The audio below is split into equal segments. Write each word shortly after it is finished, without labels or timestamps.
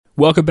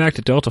Welcome back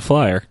to Delta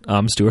Flyer.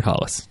 I'm Stuart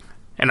Hollis.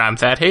 And I'm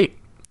Thad Haight.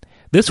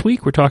 This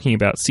week we're talking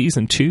about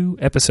Season 2,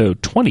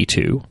 Episode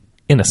 22,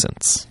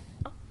 Innocence.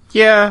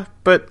 Yeah,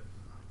 but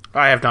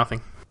I have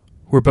nothing.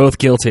 We're both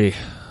guilty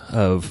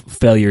of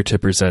failure to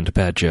present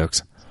bad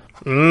jokes.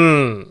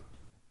 It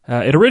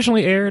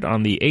originally aired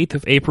on the 8th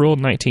of April,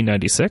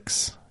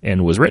 1996,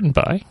 and was written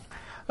by...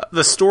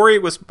 The story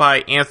was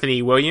by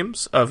Anthony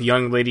Williams of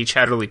Young Lady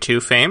Chatterley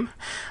 2 fame.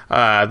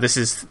 This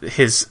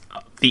is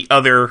the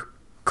other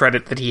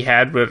credit that he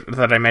had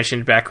that I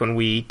mentioned back when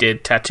we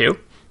did Tattoo.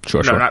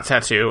 Sure. Not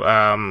Tattoo,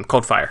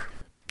 Cold Fire.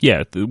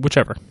 Yeah,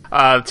 whichever.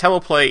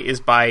 Teleplay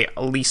is by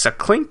Lisa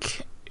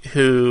Klink,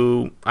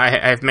 who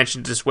I've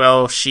mentioned as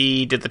well.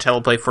 She did the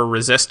teleplay for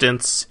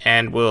Resistance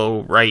and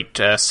will write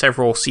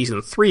several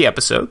Season 3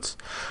 episodes.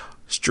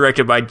 It's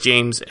directed by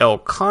James L.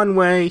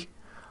 Conway.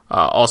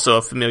 Also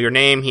a familiar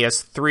name. He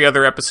has 3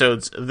 other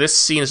episodes this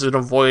season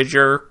of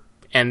Voyager,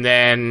 and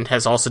then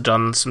has also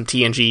done some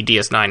TNG,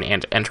 DS9,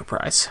 and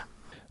Enterprise.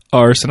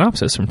 Our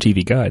synopsis from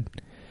TV Guide.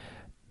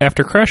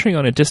 After crashing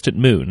on a distant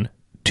moon,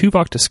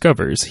 Tuvok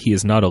discovers he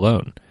is not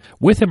alone.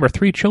 With him are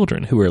 3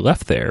 children who were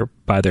left there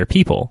by their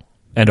people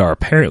and are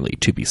apparently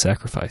to be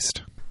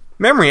sacrificed.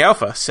 Memory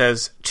Alpha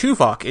says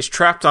Tuvok is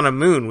trapped on a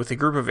moon with a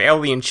group of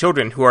alien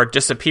children who are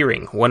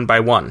disappearing one by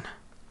one.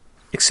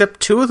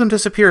 Except 2 of them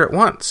disappear at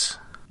once.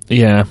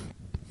 Yeah.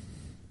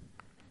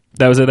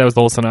 That was it? That was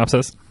the whole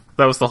synopsis?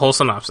 That was the whole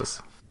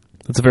synopsis.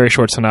 It's a very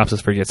short synopsis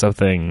for get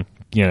something,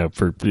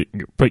 for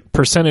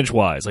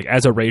percentage-wise. Like,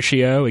 as a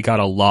ratio, it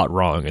got a lot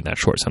wrong in that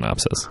short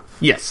synopsis.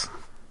 Yes.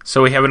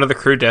 So we have another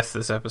crew death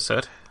this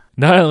episode.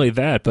 Not only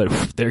that, but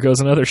there goes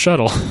another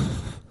shuttle.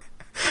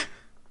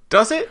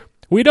 Does it?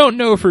 We don't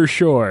know for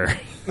sure.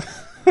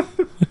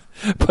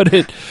 But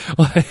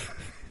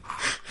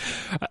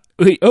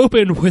we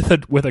open with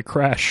a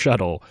crash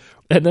shuttle,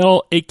 and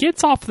it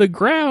gets off the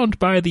ground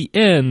by the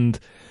end,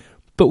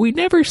 but we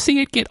never see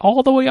it get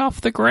all the way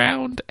off the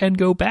ground and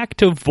go back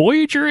to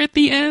Voyager at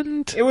the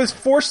end. It was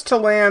forced to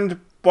land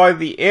by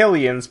the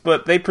aliens,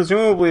 but they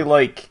presumably,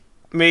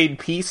 made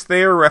peace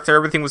there after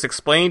everything was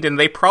explained, and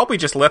they probably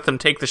just let them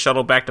take the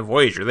shuttle back to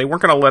Voyager. They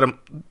weren't going to let them...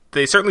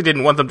 They certainly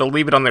didn't want them to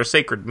leave it on their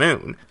sacred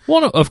moon.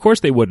 Well, no, of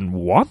course they wouldn't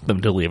want them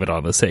to leave it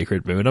on the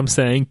sacred moon. I'm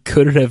saying,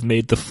 could it have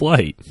made the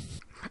flight?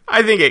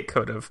 I think it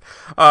could have.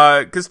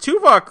 Because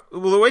Tuvok...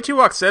 Well, the way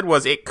Tuvok said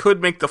was it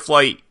could make the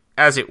flight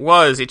as it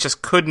was. It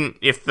just couldn't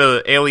if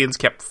the aliens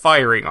kept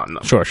firing on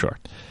them. Sure.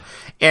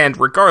 And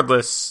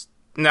regardless,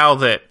 now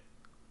that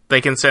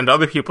they can send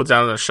other people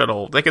down the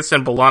shuttle, they can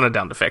send B'Elanna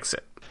down to fix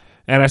it.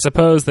 And I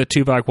suppose that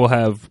Tuvok will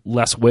have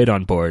less weight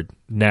on board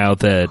now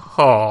that...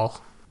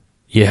 Oh.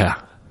 Yeah.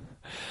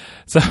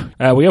 So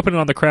we open it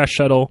on the crash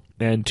shuttle,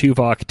 and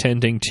Tuvok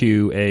tending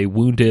to a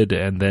wounded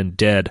and then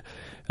dead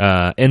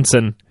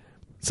ensign.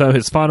 So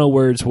his final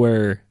words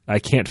were, "I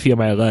can't feel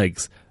my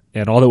legs."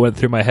 And all that went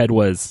through my head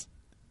was,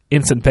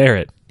 "Ensign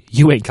Barrett,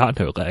 you ain't got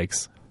no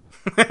legs."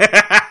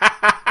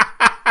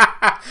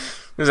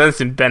 There's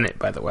Ensign Bennett,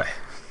 by the way.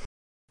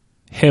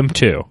 Him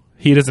too.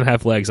 He doesn't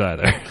have legs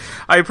either.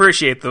 I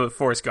appreciate the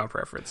Forrest Gump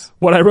reference.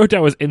 What I wrote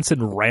down was Ensign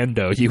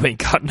Rando, you ain't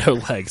got no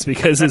legs,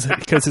 because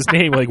his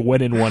name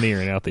went in one ear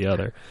and out the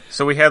other.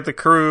 So we had the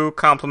crew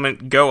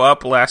complement go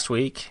up last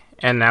week,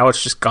 and now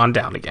it's just gone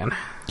down again.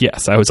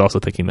 Yes, I was also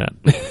thinking that.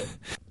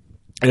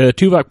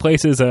 Tuvok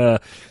places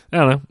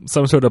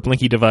some sort of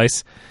blinky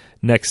device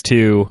next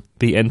to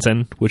the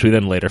ensign, which we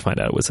then later find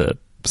out was a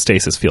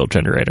stasis field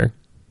generator.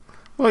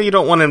 Well, you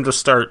don't want him to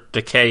start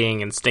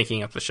decaying and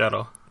stinking up the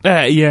shuttle.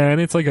 Yeah,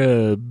 and it's like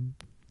a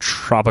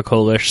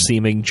tropical-ish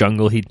seeming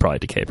jungle. He'd probably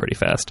decay pretty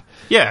fast.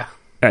 Yeah.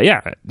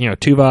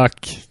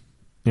 Tuvok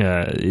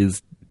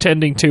is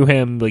tending to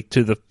him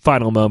to the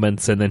final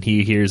moments, and then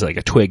he hears a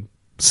twig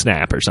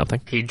snap or something.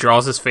 He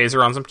draws his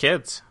phaser on some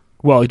kids.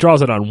 Well, he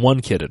draws it on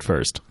one kid at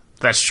first.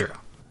 That's true.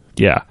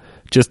 Yeah,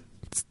 just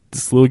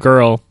this little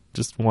girl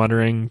just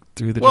wandering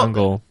through the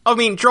jungle. I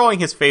mean, drawing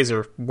his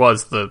phaser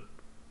was the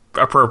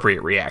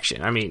appropriate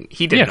reaction. I mean,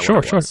 he didn't know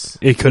what it was.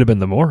 It could have been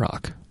the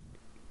Morok.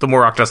 The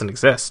Morok doesn't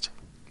exist.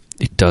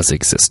 It does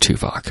exist,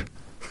 Tuvok.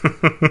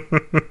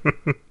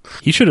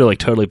 He should have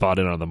totally bought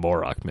in on the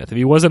Morok myth. If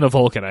he wasn't a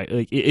Vulcan,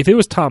 if it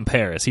was Tom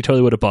Paris, he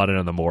totally would have bought in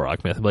on the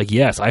Morok myth.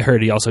 Yes, I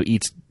heard he also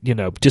eats,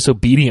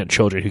 disobedient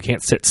children who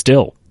can't sit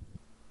still.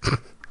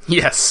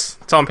 Yes,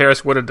 Tom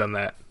Paris would have done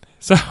that.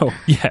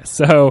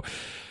 So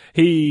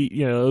he,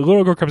 the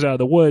little girl comes out of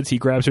the woods. He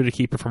grabs her to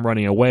keep her from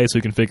running away, so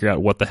he can figure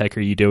out what the heck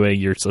are you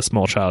doing. You're a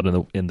small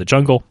child in the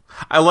jungle.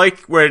 I like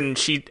when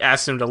she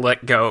asks him to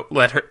let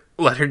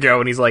her go,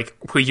 and he's like,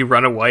 "Will you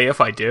run away if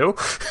I do?"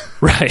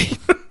 Right.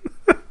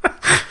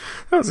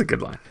 That was a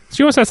good line.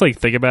 She almost has to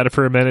think about it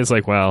for a minute.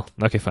 It's well,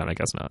 okay, fine, I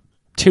guess not.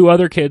 2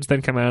 other kids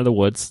then come out of the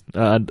woods,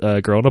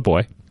 a girl and a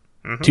boy.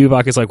 Mm-hmm.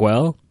 Tuvok is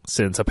well,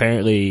 since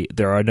apparently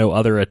there are no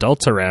other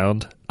adults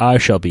around, I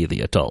shall be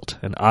the adult,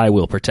 and I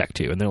will protect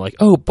you. And they're like,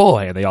 oh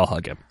boy, and they all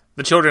hug him.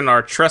 The children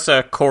are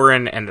Tressa,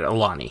 Corin, and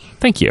Alani.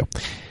 Thank you.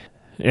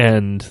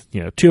 And,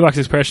 Tuvok's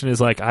expression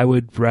is I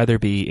would rather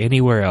be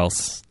anywhere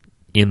else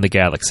in the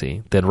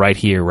galaxy than right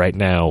here, right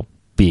now,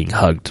 being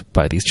hugged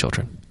by these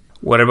children.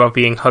 What about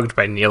being hugged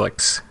by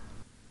Neelix?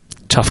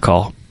 Tough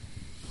call.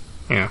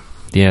 Yeah.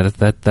 Yeah,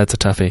 that's a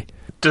toughie.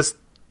 Does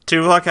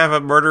Tuvok have a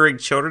murdering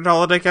children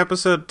holodeck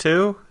episode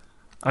too?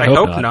 I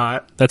hope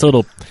not. That's a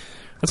little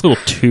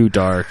too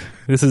dark.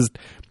 This is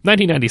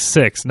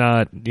 1996,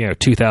 not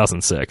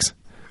 2006.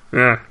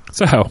 Yeah.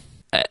 So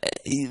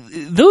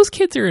those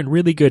kids are in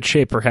really good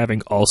shape for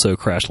having also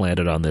crash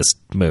landed on this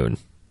moon.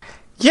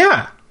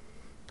 Yeah.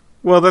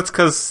 Well, that's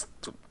because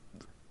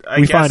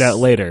we find out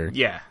later.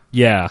 Yeah.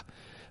 Yeah,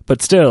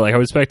 but still, like I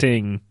was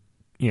expecting.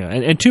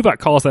 And Tuvok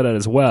calls that out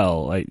as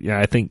well. Like,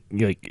 I think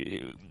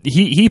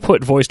he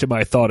put voice to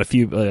my thought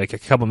a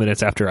couple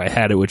minutes after I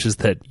had it, which is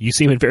that you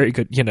seem in very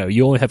good.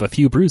 You only have a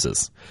few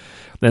bruises,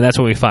 and that's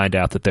when we find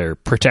out that their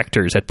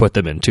protectors had put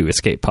them into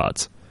escape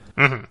pods.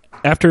 Mm-hmm.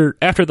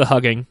 After the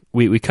hugging,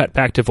 we cut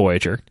back to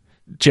Voyager.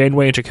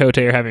 Janeway and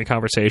Chakotay are having a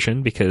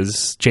conversation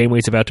because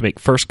Janeway's about to make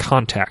first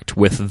contact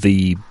with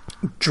the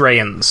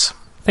Drayans.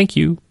 Thank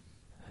you.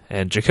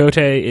 And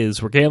Chakotay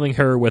is regaling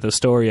her with a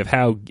story of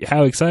how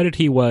excited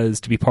he was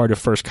to be part of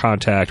First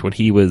Contact when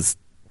he was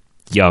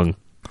young.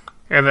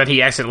 And that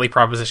he accidentally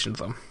propositioned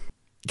them.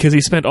 Because he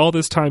spent all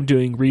this time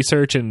doing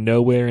research, and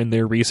nowhere in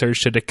their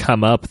research did it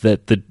come up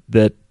that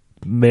the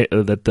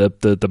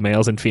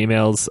males and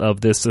females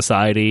of this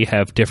society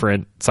have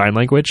different sign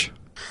language.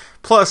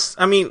 Plus,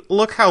 I mean,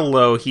 look how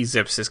low he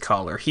zips his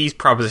collar. He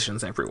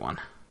propositions everyone.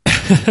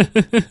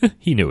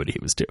 He knew what he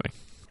was doing.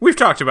 We've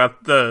talked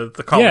about the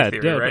collar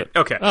theory, right?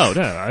 Okay. Oh,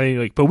 no. I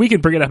mean, but we can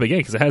bring it up again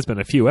because it has been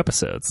a few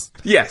episodes.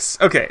 Yes.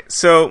 Okay.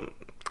 So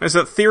there's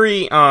a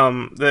theory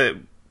that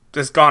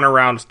has gone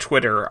around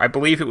Twitter. I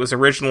believe it was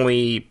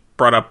originally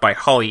brought up by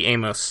Holly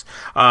Amos,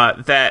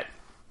 that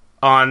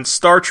on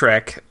Star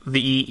Trek,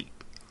 the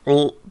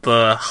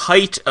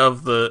height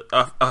of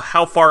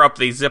how far up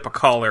they zip a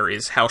collar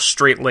is how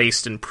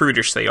straight-laced and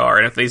prudish they are.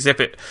 And if they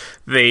zip it,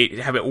 they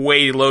have it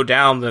way low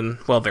down, then,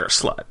 well, they're a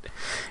slut.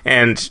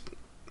 And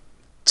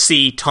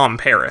see Tom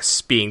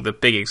Paris being the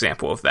big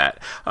example of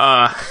that.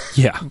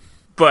 Yeah.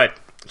 But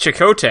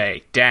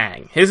Chakotay,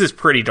 dang, his is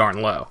pretty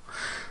darn low.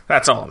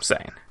 That's all I'm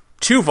saying.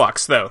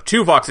 Tuvok's, though.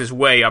 Tuvok's is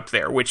way up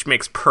there, which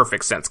makes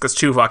perfect sense, because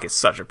Tuvok is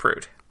such a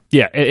prude.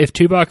 Yeah, if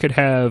Tuvok could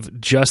have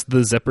just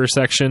the zipper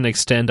section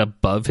extend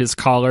above his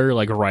collar,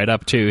 like right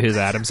up to his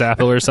Adam's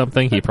apple or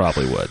something, he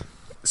probably would.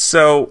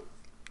 So,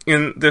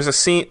 there's a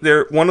scene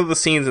one of the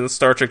scenes in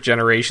Star Trek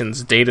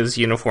Generations, Data's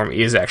uniform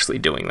is actually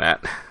doing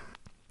that.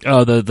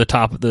 Oh, the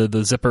top,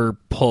 the zipper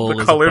pull.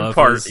 The colored above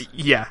part, his...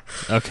 yeah.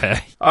 Okay.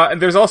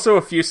 And there's also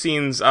a few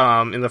scenes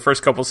in the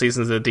first couple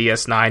seasons of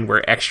DS9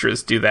 where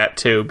extras do that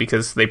too,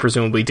 because they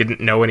presumably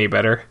didn't know any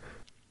better.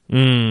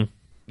 Mm.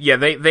 Yeah,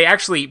 they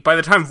actually, by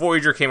the time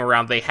Voyager came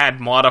around, they had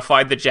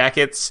modified the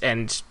jackets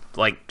and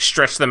like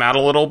stretched them out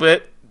a little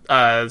bit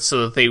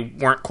so that they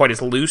weren't quite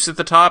as loose at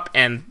the top,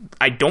 and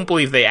I don't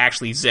believe they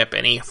actually zip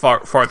any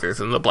farther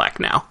than the black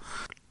now.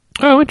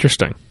 Oh,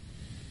 interesting.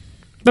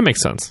 That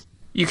makes sense.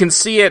 You can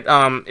see it.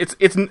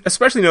 It's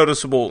especially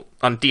noticeable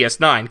on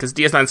DS9 because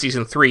DS9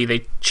 Season 3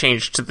 they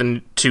changed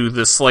to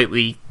the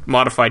slightly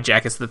modified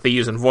jackets that they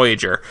use in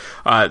Voyager.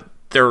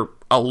 They're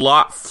a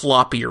lot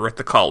floppier at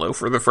the collar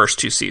for the first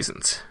two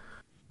seasons.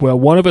 Well,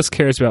 one of us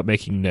cares about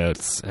making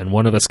notes, and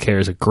one of us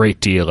cares a great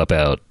deal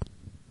about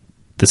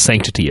the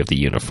sanctity of the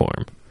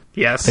uniform.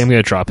 Yes. I think I'm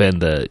going to drop in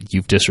the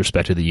 "You've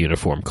disrespected the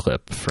uniform"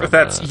 clip from.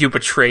 That's you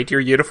betrayed your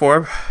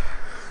uniform.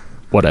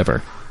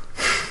 Whatever.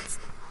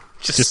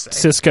 Just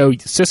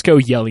Cisco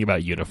yelling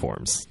about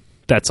uniforms.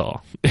 That's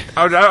all.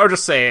 I'm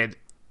just saying,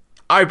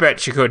 I bet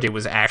Chakotay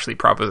was actually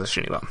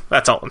propositioning them.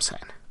 That's all I'm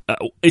saying.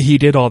 He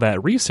did all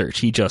that research.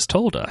 He just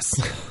told us.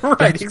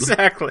 Right,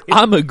 exactly.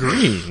 I'm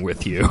agreeing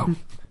with you.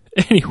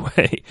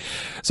 Anyway,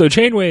 so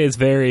Janeway is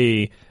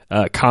very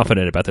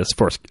confident about this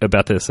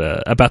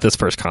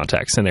first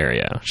contact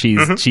scenario.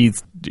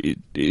 She's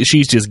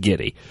just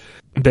giddy.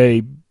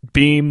 They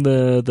beam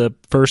the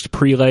first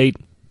prelate.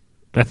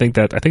 I think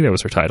that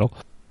was her title.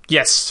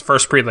 Yes,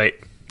 first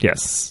prelate.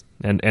 Yes,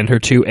 and her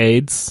two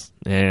aides,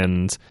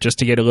 and just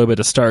to get a little bit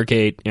of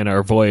Stargate in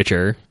our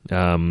Voyager,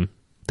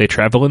 they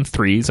travel in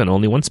threes and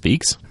only one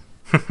speaks.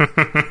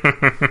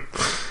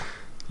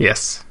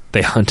 Yes,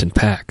 they hunt in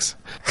packs,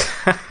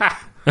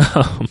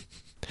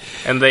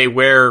 and they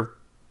wear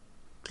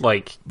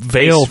like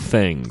veil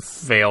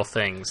things. Veil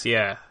things,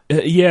 yeah,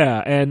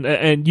 yeah,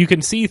 and you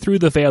can see through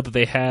the veil that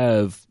they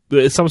have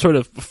some sort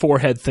of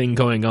forehead thing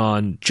going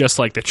on, just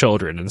like the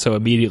children. And so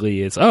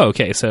immediately it's, oh,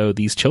 okay, so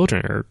these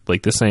children are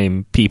like the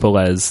same people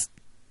as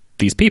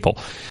these people.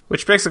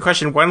 Which begs the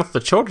question, why don't the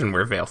children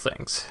wear veil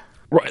things?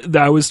 Right,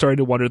 I was starting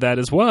to wonder that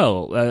as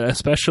well,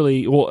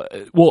 especially, well,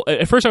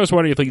 at first I was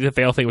wondering if like, the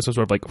veil thing was some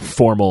sort of like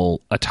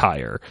formal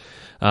attire.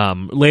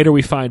 Later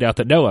we find out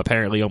that no,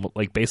 apparently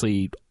like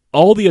basically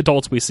all the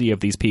adults we see of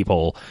these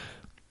people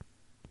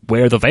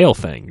wear the veil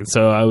thing.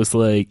 So I was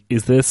like,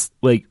 is this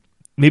like,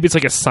 maybe it's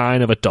like a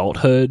sign of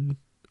adulthood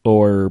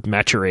or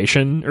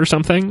maturation or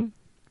something.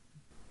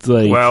 It's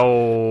like,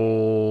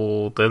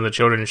 well, then the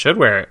children should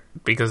wear it,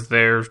 because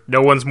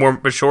no one's more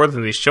mature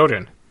than these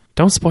children.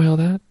 Don't spoil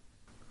that.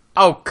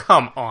 Oh,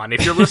 come on.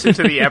 If you're listening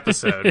to the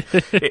episode,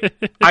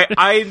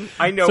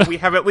 I know we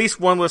have at least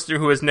one listener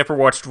who has never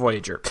watched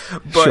Voyager.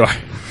 But Sure.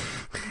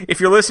 if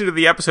you're listening to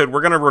the episode,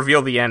 we're going to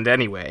reveal the end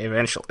anyway,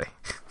 eventually.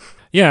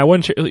 Yeah, I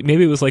wasn't sure.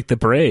 Maybe it was like the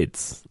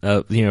braids,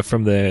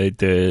 from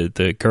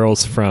the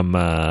girls from...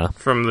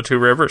 From the Two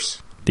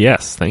Rivers.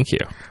 Yes, thank you.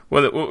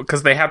 Well,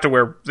 because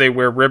they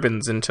wear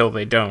ribbons until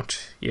they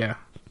don't. Yeah.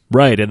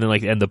 Right, and then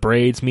and the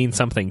braids mean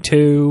something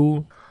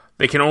too.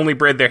 They can only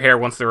braid their hair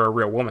once they're a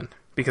real woman.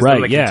 Because Right,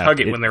 then they can yeah. tug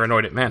it when they're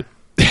annoyed at men.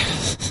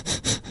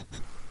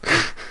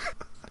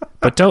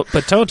 But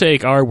don't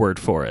take our word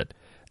for it.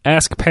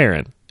 Ask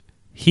Perrin.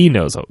 He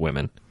knows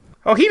women.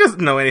 Oh, he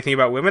doesn't know anything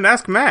about women.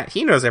 Ask Matt.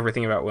 He knows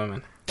everything about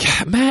women.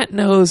 Yeah, Matt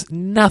knows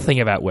nothing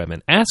about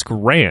women. Ask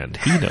Rand.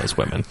 He knows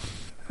women.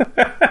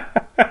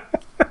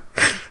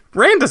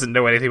 Rand doesn't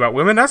know anything about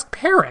women. Ask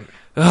Perrin.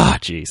 Oh,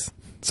 jeez.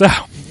 So,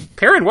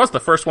 Perrin was the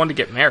first one to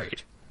get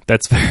married.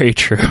 that's very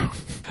true.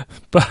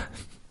 But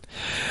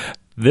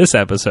this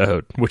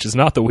episode, which is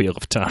not the Wheel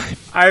of Time.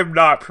 I'm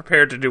not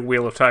prepared to do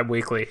Wheel of Time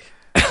weekly.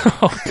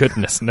 Oh,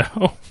 goodness,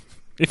 no.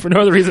 If for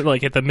no other reason,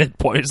 at the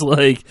midpoint,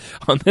 it's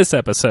on this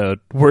episode,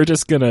 we're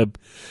just gonna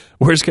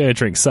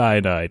drink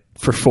cyanide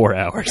for 4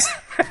 hours.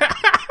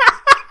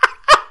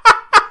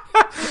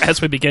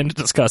 As we begin to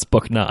discuss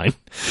Book 9.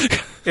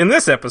 In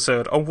this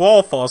episode, a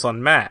wall falls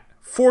on Matt.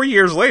 4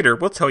 years later,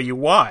 we'll tell you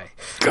why.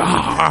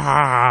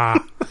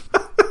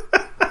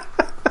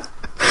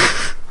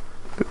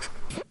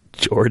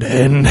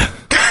 Jordan.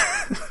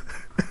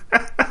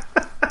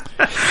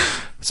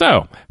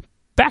 So,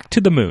 back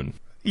to the moon.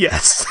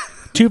 Yes.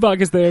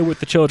 Tuvok is there with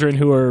the children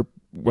who are,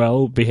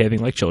 behaving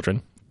like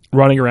children.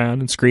 Running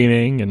around and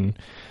screaming and...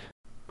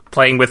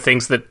 Playing with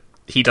things that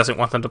he doesn't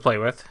want them to play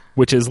with.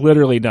 Which is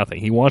literally nothing.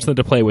 He wants them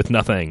to play with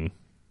nothing.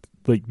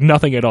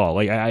 Nothing at all.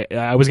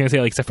 I was going to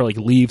say, except for,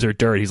 leaves or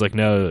dirt. He's like,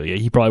 no,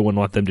 he probably wouldn't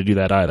want them to do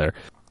that either.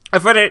 I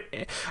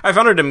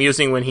found it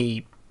amusing when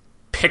he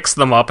picks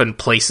them up and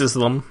places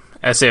them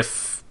as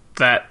if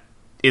that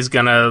is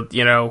gonna,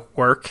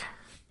 work.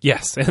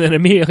 Yes, and then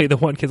immediately the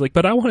one kid's like,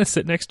 but I want to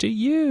sit next to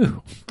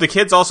you. The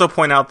kids also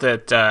point out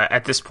that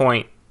at this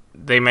point,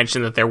 they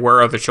mentioned that there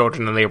were other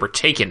children and they were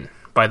taken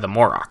by the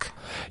Morok.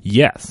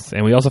 Yes,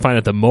 and we also find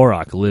out the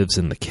Morok lives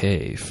in the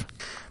cave.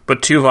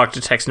 But Tuvok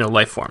detects no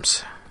life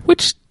forms.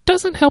 Which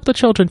doesn't help the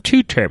children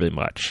too terribly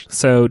much.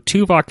 So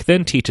Tuvok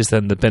then teaches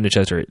them the Bene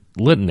Gesserit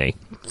litany.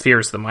 Fear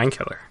is the mind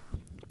killer.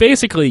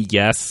 Basically,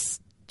 yes.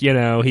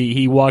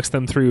 He walks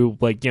them through,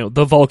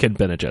 the Vulcan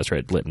Bene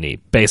Gesserit litany,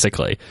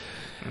 basically.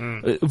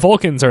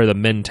 Vulcans are the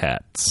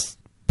Mentats,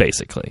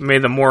 basically. May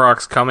the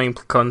Morok's coming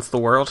cleanse the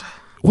world?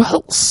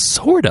 Well,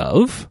 sort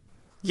of.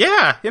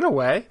 Yeah, in a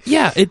way.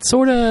 Yeah, it's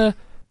sort of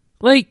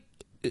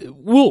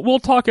we'll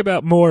talk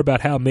about more about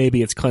how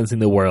maybe it's cleansing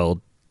the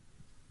world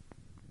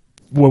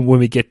when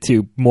we get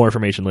to more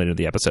information later in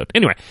the episode.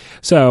 Anyway,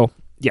 so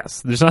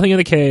yes, there's nothing in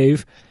the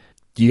cave.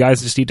 You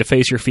guys just need to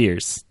face your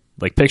fears.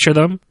 Picture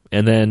them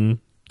and then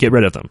get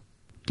rid of them.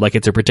 Like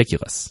it's a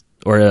Reticulus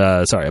or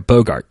a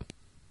Bogart.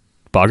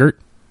 Boggart?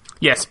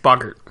 Yes,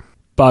 Boggart.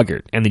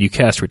 Boggart, and then you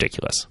cast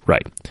Reticulus,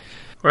 right?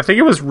 I think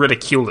it was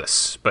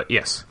Ridiculous, but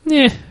yes.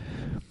 Yeah.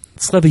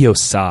 It's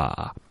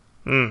Leviosa.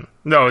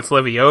 No, it's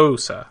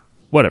Leviosa.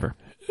 Whatever.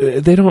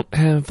 They don't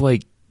have,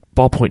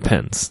 ballpoint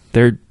pens.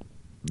 The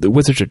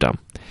wizards are dumb.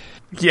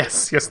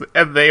 Yes,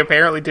 and they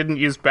apparently didn't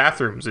use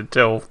bathrooms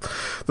until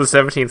the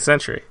 17th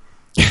century.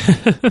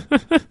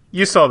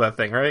 You saw that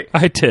thing, right?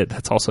 I did.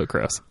 That's also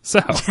gross. So.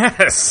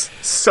 Yes,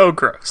 so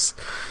gross.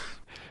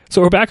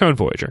 So we're back on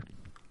Voyager.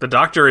 The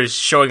Doctor is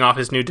showing off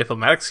his new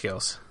diplomatic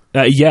skills.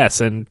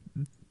 Yes, and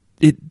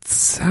it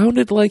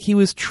sounded like he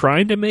was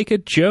trying to make a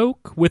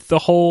joke with the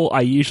whole,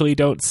 I usually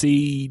don't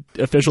see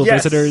official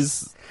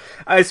visitors.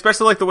 I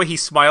especially like the way he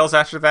smiles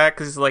after that,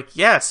 because he's like,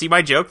 yeah, see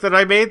my joke that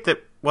I made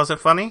that wasn't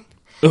funny?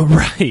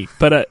 Right,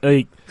 but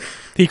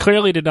he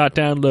clearly did not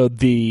download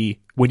the,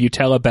 when you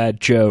tell a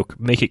bad joke,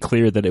 make it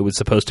clear that it was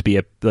supposed to be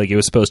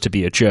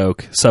a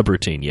joke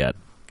subroutine yet.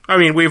 I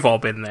mean, we've all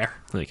been there.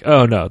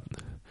 Oh no.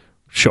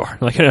 Sure.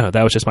 No,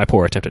 that was just my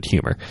poor attempt at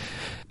humor.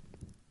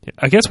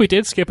 I guess we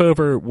did skip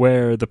over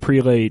where the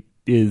prelate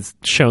is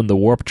shown the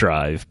warp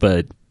drive,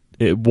 but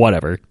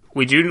whatever.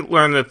 We do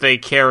learn that they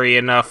carry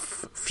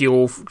enough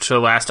fuel to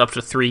last up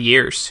to 3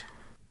 years.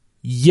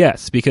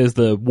 Yes, because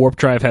the warp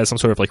drive has some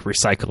sort of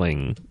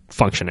recycling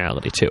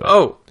functionality to it.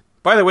 Oh,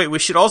 by the way, we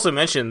should also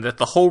mention that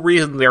the whole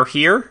reason they're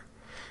here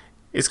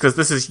is because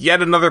this is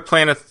yet another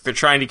planet that they're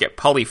trying to get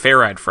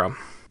polyferrite from.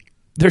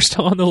 They're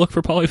still on the look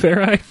for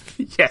polyferrite?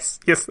 Yes,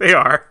 they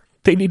are.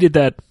 They needed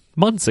that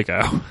months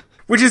ago.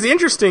 Which is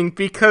interesting,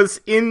 because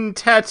in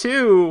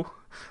Tattoo,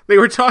 they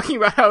were talking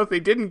about how if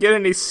they didn't get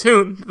any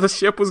soon, the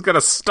ship was going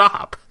to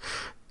stop.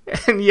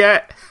 And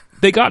yet...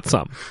 They got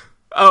some.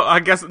 Oh,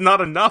 I guess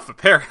not enough,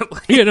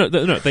 apparently. Yeah, no,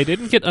 they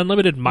didn't get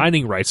unlimited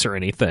mining rights or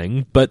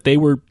anything, but they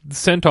were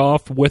sent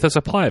off with a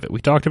supply of it. We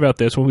talked about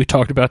this when we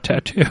talked about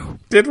Tattoo.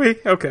 Did we?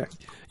 Okay.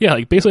 Yeah,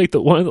 like basically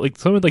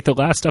some of the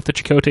last stuff that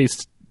Chakotay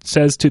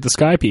says to the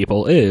Sky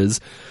People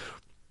is,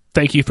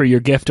 thank you for your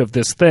gift of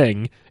this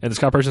thing. And the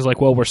Sky person's like,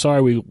 well, we're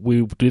sorry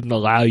we didn't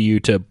allow you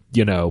to,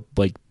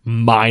 like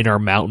mine our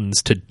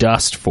mountains to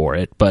dust for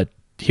it, but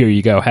here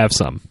you go, have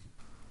some.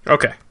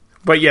 Okay.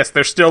 But yes,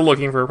 they're still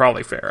looking for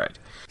probably ferrite.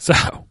 So,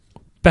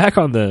 back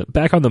on the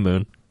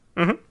moon,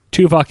 mm-hmm.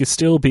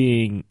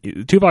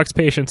 Tuvok's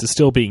patience is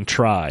still being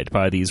tried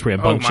by these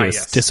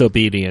rambunctious,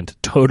 disobedient,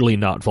 totally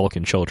not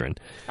Vulcan children.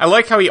 I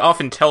like how he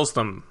often tells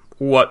them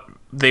what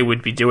they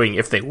would be doing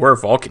if they were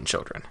Vulcan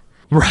children.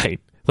 Right.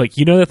 Like,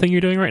 you know that thing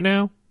you're doing right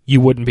now? You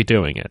wouldn't be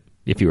doing it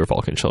if you were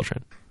Vulcan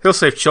children. He'll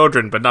save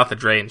children, but not the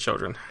Drayan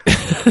children.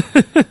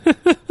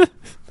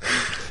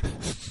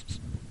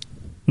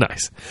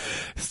 Nice.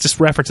 It's just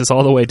references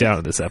all the way down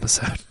in this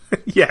episode.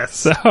 Yes.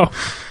 So,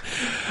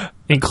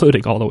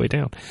 including all the way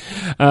down.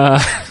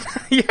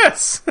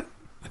 Yes.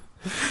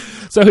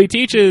 So he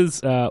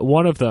teaches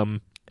one of them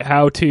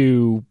how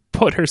to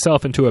put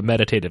herself into a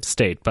meditative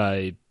state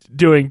by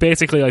doing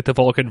basically like the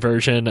Vulcan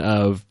version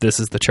of this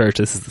is the church,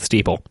 this is the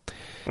steeple.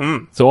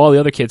 So all the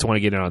other kids want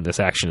to get in on this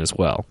action as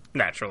well.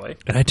 Naturally.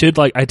 And I did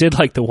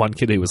like the one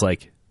kid who was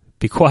like,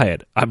 be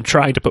quiet, I'm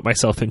trying to put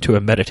myself into a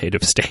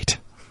meditative state.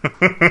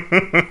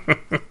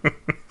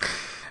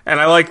 And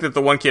I like that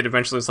the one kid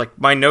eventually is like,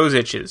 my nose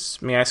itches.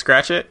 May I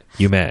scratch it?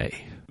 You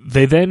may.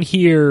 They then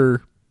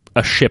hear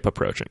a ship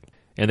approaching,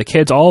 and the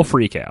kids all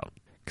freak out.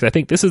 Because I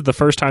think this is the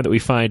first time that we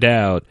find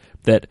out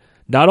that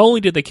not only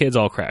did the kids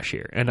all crash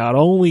here, and not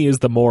only is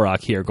the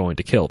Morok here going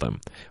to kill them,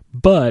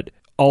 but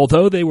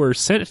although they were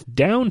sent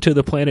down to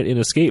the planet in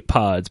escape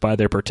pods by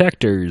their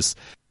protectors,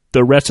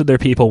 the rest of their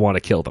people want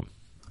to kill them.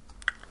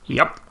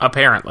 Yep,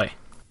 apparently.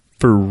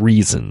 For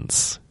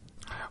reasons.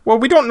 Well,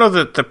 we don't know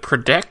that the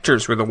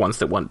Protectors were the ones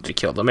that wanted to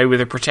kill them. Maybe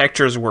the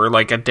Protectors were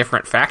like a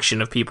different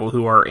faction of people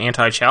who are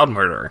anti-child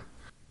murder.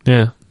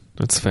 Yeah,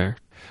 that's fair.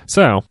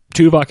 So,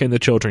 Tuvok and the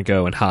children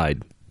go and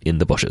hide in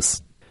the bushes.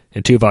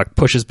 And Tuvok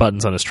pushes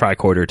buttons on his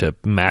tricorder to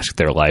mask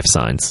their life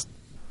signs.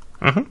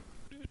 Mm-hmm.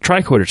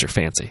 Tricorders are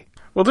fancy.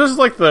 Well, this is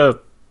like the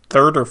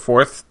third or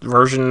fourth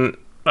version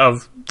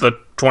of the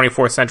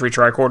 24th century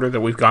tricorder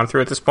that we've gone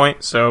through at this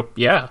point, so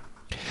yeah.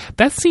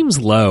 That seems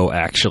low,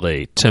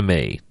 actually, to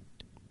me.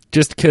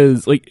 Just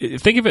because, like,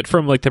 think of it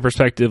from, like, the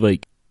perspective,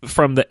 like,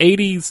 from the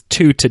 80s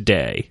to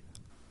today.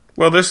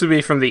 Well, this would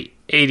be from the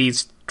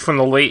 80s, from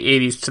the late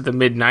 80s to the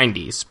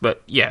mid-90s,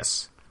 but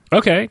yes.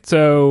 Okay,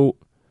 so...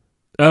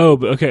 Oh,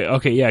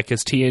 okay, yeah,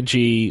 because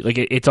TNG, like,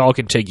 it's all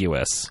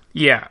contiguous.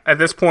 Yeah, at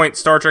this point,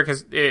 Star Trek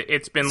has,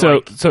 it's been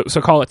so call it 10 years.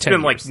 It's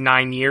been like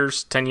 9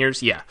 years, 10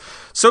 years, yeah.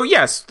 So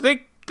yes,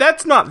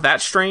 that's not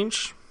that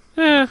strange.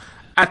 On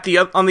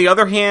the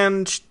other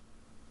hand,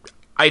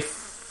 I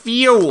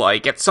feel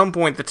like at some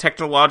point the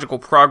technological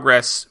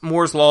progress,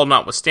 Moore's Law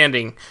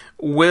notwithstanding,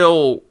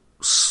 will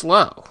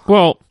slow.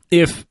 Well,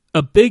 if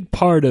a big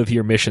part of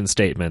your mission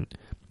statement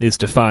is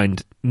to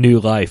find new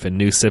life and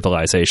new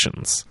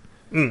civilizations,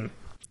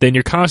 then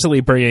you're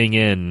constantly bringing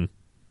in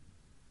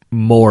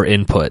more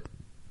input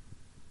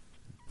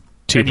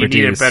to and you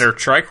produce. need a better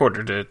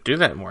tricorder to do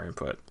that more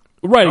input.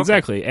 Right, okay.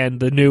 Exactly. And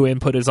the new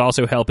input is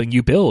also helping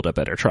you build a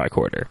better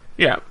tricorder.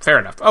 Yeah, fair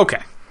enough.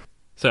 Okay.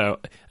 So,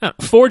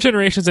 4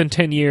 generations in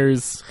 10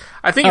 years.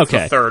 I think it's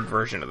the third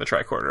version of the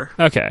tricorder.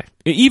 Okay.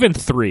 Even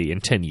 3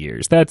 in 10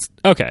 years. That's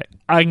okay.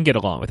 I can get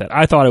along with that.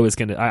 I thought it was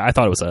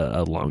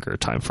a longer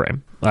time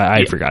frame.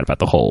 I forgot about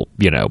the whole,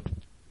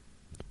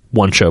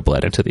 one show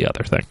bled into the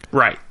other thing.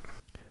 Right.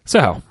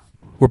 So,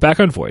 we're back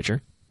on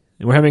Voyager.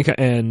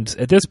 And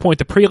at this point,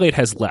 the prelate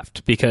has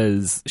left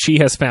because she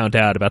has found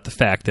out about the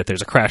fact that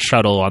there's a crash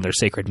shuttle on their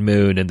sacred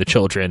moon and the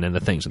children and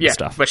the things and the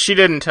stuff. But she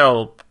didn't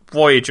tell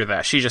Voyager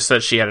that. She just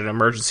said she had an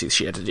emergency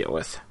she had to deal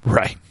with.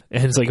 Right.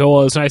 And it's like, oh,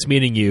 well, it's nice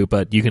meeting you,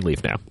 but you can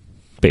leave now,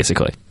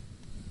 basically,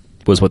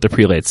 was what the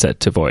prelate said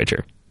to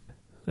Voyager.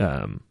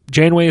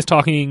 Janeway is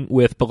talking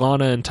with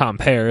B'Elanna and Tom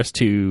Paris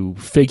to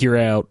figure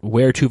out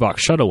where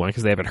Tuvok's shuttle went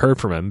because they haven't heard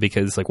from him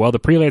because, like, well, the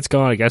prelate's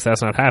gone. I guess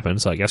that's not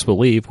happened, so I guess we'll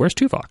leave. Where's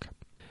Tuvok?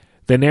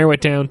 They narrow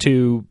it down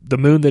to the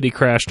moon that he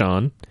crashed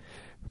on.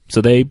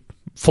 So they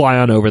fly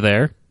on over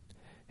there,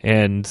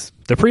 and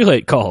the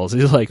prelate calls.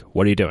 He's like,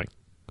 what are you doing?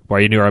 Why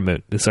are you near our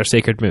moon? This is our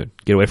sacred moon.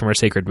 Get away from our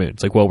sacred moon.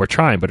 It's like, well, we're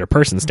trying, but our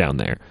person's down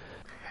there.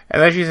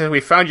 And then she says, we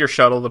found your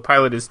shuttle. The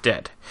pilot is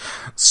dead.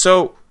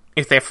 So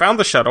if they found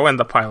the shuttle and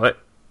the pilot,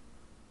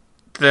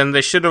 then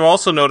they should have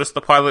also noticed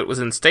the pilot was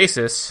in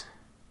stasis,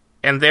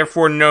 and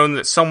therefore known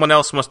that someone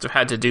else must have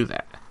had to do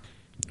that.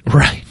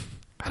 Right.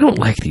 I don't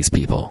like these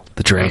people,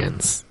 the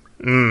Drayans.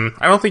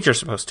 I don't think you're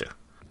supposed to.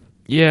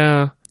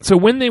 Yeah. So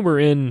when they were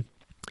in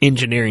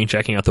engineering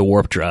checking out the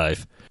warp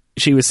drive,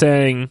 she was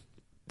saying,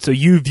 so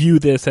you view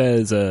this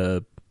as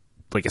a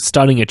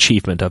stunning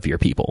achievement of your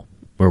people,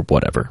 or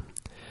whatever.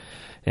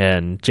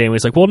 And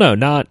Janeway's like, well, no,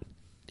 not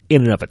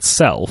in and of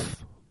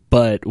itself,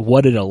 but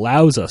what it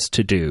allows us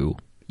to do,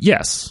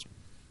 yes.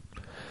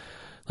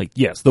 Like,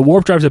 yes, the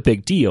warp drive's a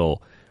big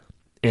deal,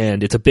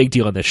 And it's a big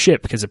deal on this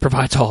ship because it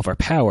provides all of our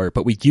power,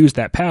 but we use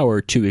that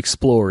power to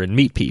explore and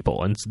meet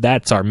people, and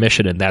that's our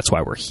mission, and that's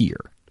why we're here.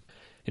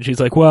 And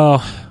she's like,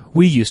 well,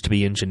 we used to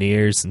be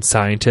engineers and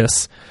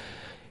scientists,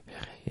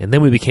 and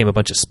then we became a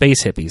bunch of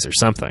space hippies or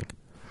something.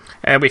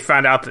 And we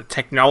found out that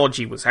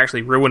technology was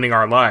actually ruining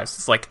our lives.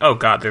 It's like, oh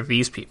god, they're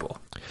these people.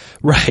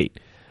 Right.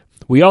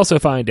 We also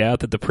find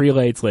out that the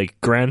prelate's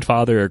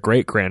grandfather or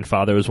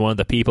great-grandfather was one of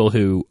the people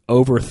who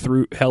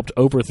helped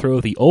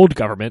overthrow the old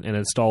government and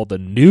install the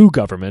new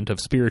government of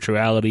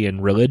spirituality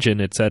and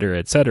religion, etc.,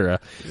 etc.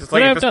 It's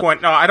like at this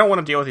point, no, I don't want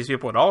to deal with these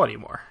people at all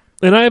anymore.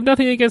 And I have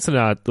nothing against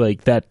that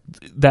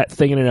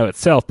thing in and of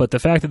itself, but the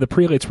fact that the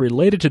prelate's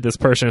related to this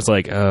person is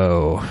like,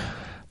 oh,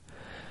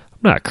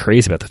 I'm not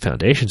crazy about the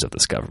foundations of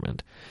this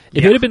government.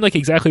 If it had been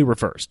exactly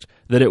reversed,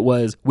 that it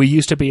was, we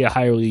used to be a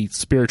highly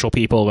spiritual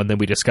people and then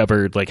we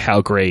discovered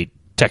how great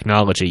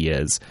technology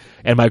is,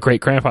 and my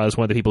great-grandfather is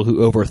one of the people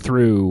who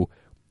overthrew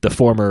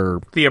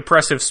the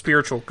oppressive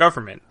spiritual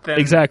government. Then,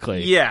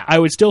 exactly. Yeah. I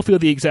would still feel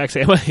the exact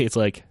same way. It's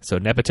so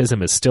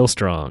nepotism is still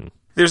strong.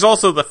 There's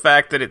also the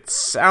fact that it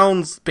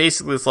sounds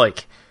basically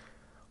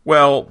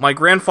well, my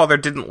grandfather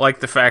didn't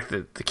like the fact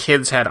that the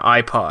kids had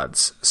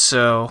iPods,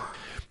 so...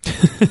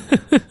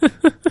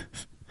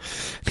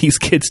 These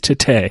kids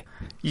today.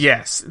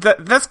 Yes,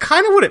 that's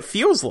kind of what it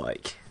feels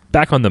like.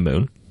 Back on the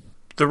moon.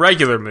 The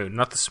regular moon,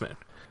 not the spoon.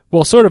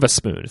 Well, sort of a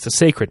spoon. It's a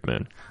sacred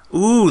moon.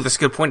 Ooh, that's a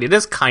good point. It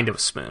is kind of a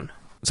spoon.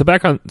 So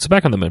back on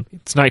the moon.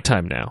 It's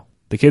nighttime now.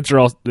 The kids are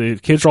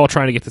all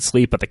trying to get to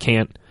sleep, but they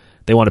can't.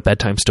 They want a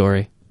bedtime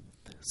story.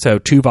 So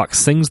Tuvok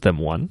sings them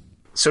one.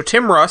 So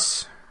Tim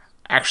Russ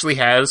actually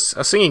has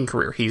a singing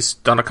career. He's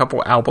done a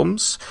couple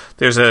albums.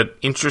 There's an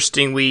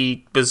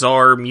interestingly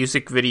bizarre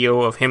music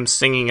video of him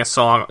singing a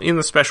song in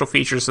the special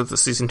features of the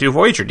Season 2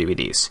 Voyager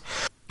DVDs.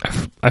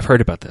 I've heard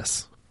about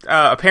this.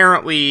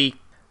 Apparently,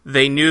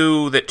 they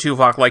knew that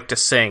Tuvok liked to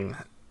sing,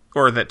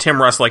 or that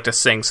Tim Russ liked to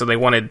sing, so they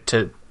wanted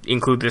to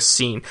include this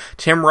scene.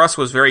 Tim Russ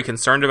was very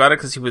concerned about it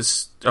because he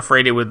was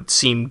afraid it would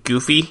seem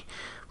goofy,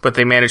 but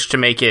they managed to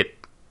make it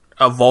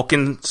a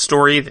Vulcan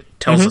story that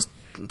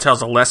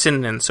tells a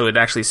lesson, and so it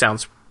actually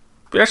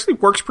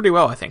works pretty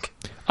well, I think.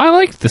 I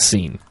liked the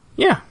scene.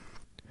 Yeah.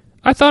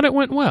 I thought it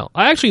went well.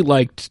 I actually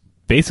liked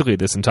basically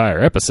this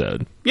entire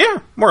episode. Yeah,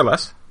 more or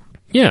less.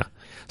 Yeah.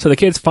 So the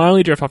kids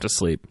finally drift off to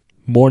sleep.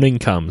 Morning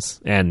comes,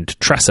 and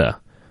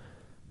Tressa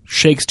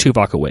shakes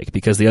Tuvok awake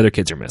because the other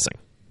kids are missing.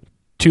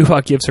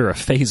 Tuvok gives her a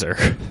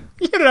phaser.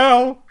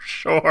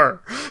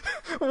 Sure.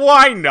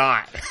 Why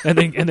not? and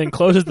then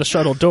closes the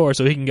shuttle door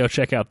so he can go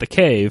check out the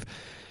cave.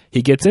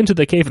 He gets into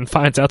the cave and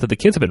finds out that the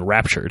kids have been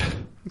raptured.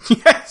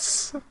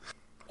 Yes.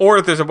 Or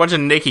if there's a bunch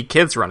of naked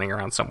kids running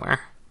around somewhere.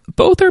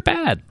 Both are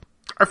bad.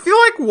 I feel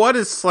like one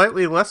is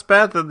slightly less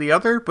bad than the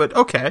other, but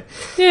okay.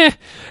 Yeah.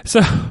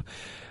 So,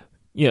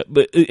 yeah,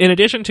 but in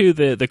addition to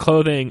the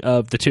clothing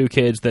of the two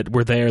kids that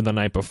were there the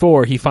night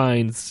before, he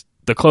finds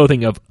the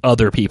clothing of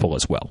other people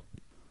as well.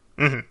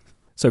 Mm-hmm.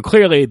 So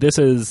clearly this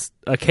is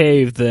a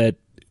cave that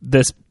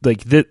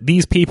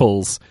these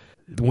peoples,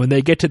 when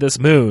they get to this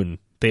moon,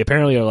 they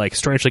apparently are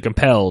strangely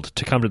compelled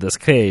to come to this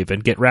cave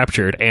and get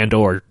raptured and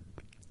or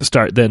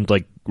start then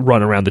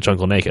run around the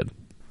jungle naked.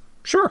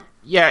 Sure.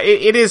 Yeah,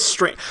 it is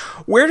strange.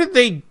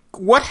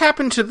 What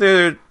happened to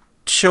the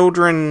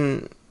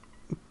children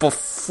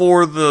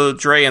before the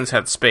Drayans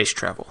had space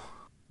travel?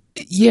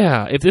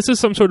 Yeah, if this is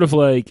some sort of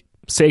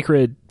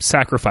sacred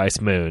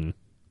sacrifice moon,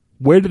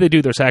 where did they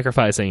do their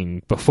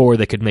sacrificing before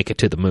they could make it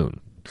to the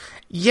moon?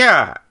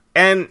 Yeah,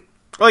 and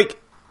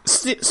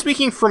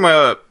speaking from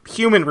a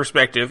human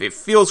perspective, it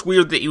feels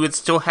weird that you would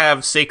still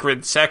have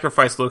sacred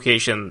sacrifice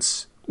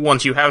locations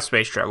once you have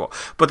space travel.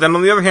 But then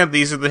on the other hand,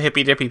 these are the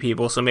hippy-dippy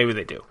people, so maybe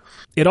they do.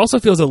 It also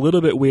feels a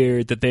little bit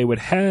weird that they would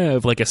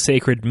have a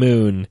sacred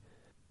moon,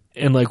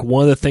 and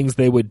one of the things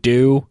they would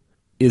do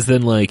is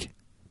then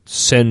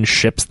send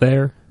ships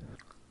there.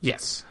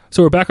 Yes.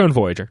 So we're back on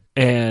Voyager,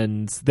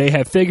 and they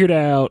have figured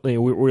out,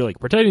 we're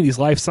protecting these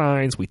life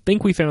signs. We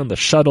think we found the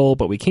shuttle,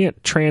 but we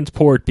can't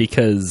transport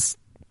because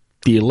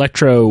the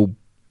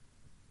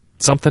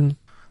something?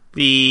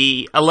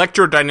 The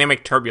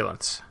electrodynamic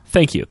turbulence.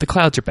 Thank you. The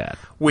clouds are bad.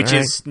 Which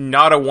is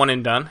not a one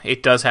and done.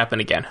 It does happen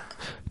again.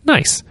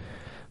 Nice.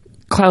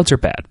 Clouds are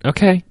bad,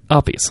 okay?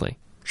 Obviously.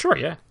 Sure,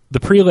 yeah. The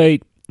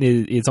prelate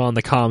is on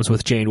the comms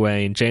with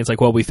Janeway, and Jane's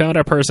like, well, we found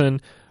our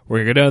person.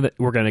 We're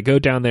going to go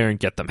down there and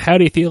get them. How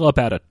do you feel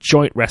about a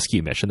joint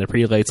rescue mission? The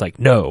prelate's like,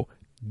 no,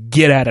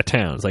 get out of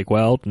town. It's like,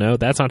 well, no,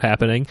 that's not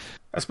happening.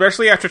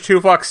 Especially after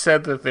Tuvok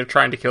said that they're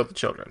trying to kill the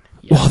children.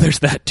 Yes. Well, there's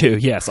that too.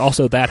 Yes,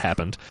 also that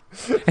happened.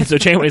 And so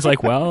Janeway's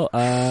like, well,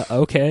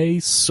 okay,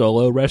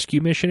 solo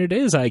rescue mission it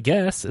is, I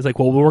guess. It's like,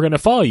 well, we're going to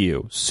follow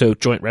you. So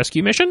joint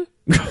rescue mission?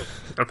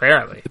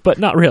 Apparently. But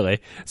not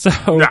really. So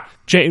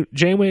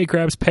Janeway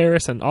grabs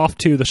Paris and off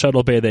to the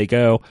shuttle bay they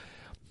go.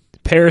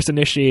 Paris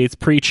initiates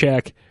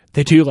pre-check.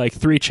 They do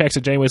 3 checks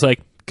and Janeway's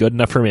like, good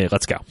enough for me,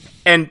 let's go.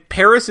 And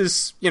Paris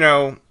is,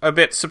 a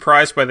bit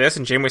surprised by this,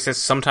 and Janeway says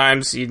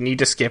sometimes you need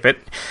to skip it.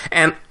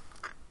 And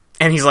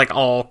And he's like,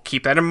 "I'll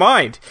keep that in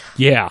mind."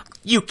 Yeah.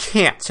 You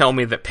can't tell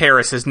me that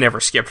Paris has never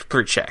skipped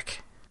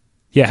pre-check.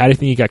 Yeah, how do you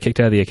think he got kicked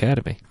out of the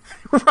academy?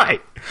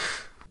 Right.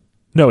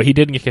 No, he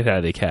didn't get kicked out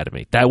of the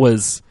academy. That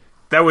was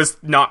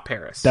not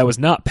Paris. That was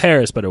not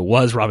Paris, but it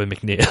was Robin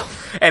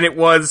McNeil. And it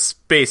was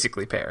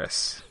basically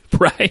Paris.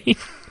 Right?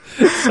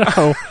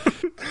 So...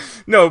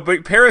 No,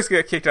 but Paris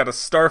got kicked out of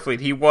Starfleet.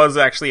 He was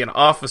actually an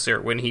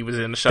officer when he was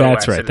in a shuttle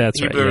accident. That's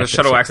right. There was a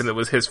shuttle accident that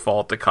was his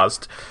fault that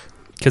caused...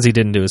 Because he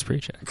didn't do his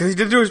pre-check. Because he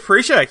didn't do his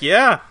pre-check,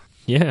 yeah.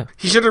 Yeah.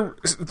 He should have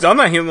done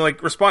that. He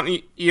like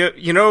respond.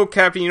 You know,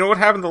 Captain. You know what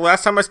happened the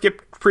last time I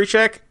skipped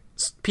pre-check?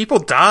 People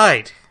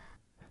died.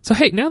 So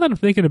hey, now that I'm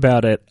thinking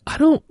about it, I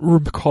don't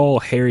recall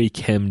Harry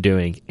Kim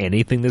doing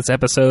anything this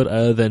episode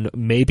other than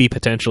maybe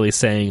potentially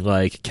saying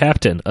like,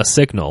 "Captain, a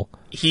signal."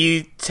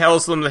 He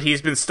tells them that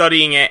he's been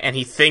studying it and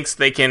he thinks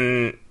they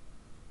can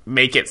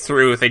make it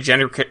through if they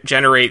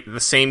generate the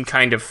same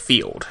kind of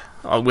field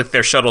with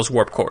their shuttle's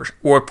warp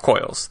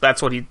coils.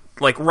 That's what he...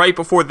 Like, right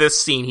before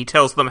this scene, he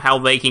tells them how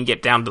they can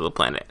get down to the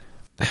planet.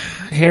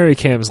 Harry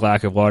Kim's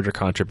lack of larger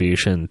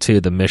contribution to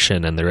the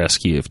mission and the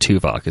rescue of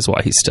Tuvok is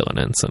why he's still an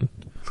ensign.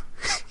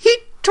 He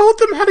told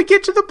them how to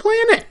get to the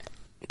planet.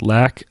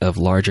 Lack of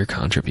larger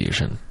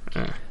contribution.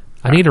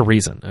 I need a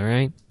reason, all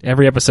right?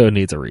 Every episode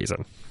needs a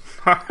reason.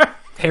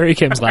 Harry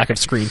Kim's lack of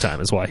screen time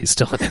is why he's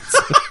still an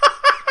ensign.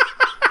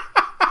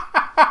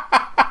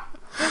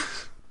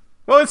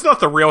 Well, it's not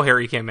the real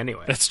Harry Kim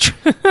anyway. That's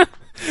true.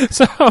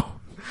 So,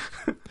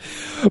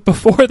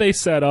 before they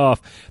set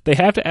off, they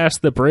have to ask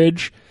the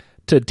bridge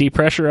to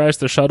depressurize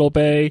the shuttle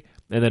bay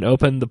and then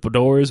open the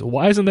doors.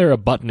 Why isn't there a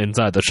button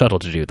inside the shuttle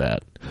to do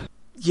that?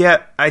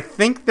 Yeah, I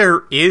think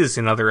there is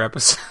in other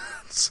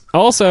episodes.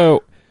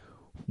 Also,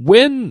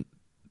 when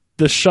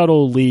the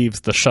shuttle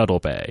leaves the shuttle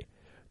bay,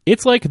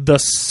 it's like the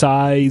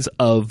size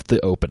of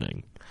the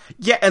opening.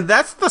 Yeah, and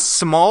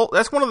that's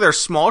one of their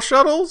small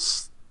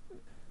shuttles.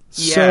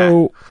 Yeah.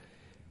 So,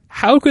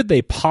 how could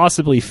they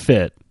possibly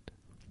fit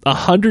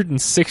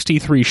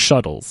 163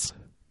 shuttles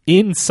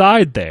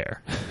inside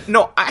there?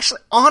 No,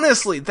 actually,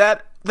 honestly,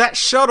 that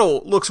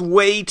shuttle looks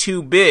way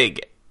too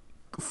big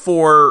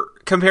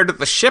compared to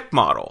the ship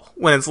model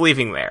when it's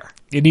leaving there.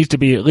 It needs to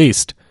be at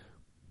least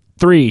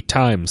 3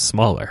 times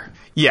smaller.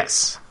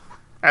 Yes.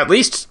 At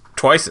least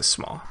twice as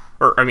small.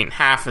 Or, I mean,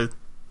 half of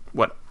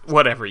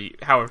however you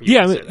say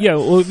that.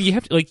 Well,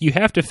 you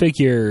have to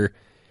figure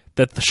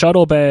that the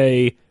shuttle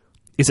bay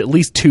is at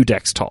least 2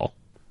 decks tall.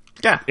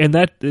 Yeah. And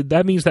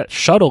that means that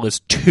shuttle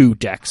is 2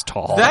 decks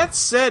tall. That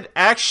said,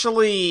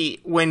 actually,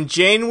 when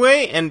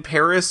Janeway and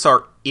Paris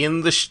are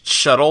in the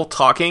shuttle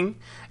talking,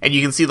 and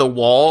you can see the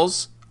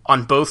walls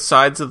on both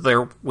sides of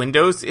their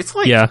windows, it's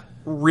like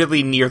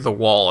really near the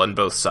wall on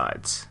both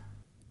sides.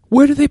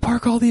 Where do they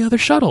park all the other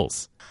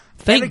shuttles?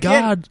 Thank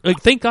God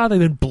they've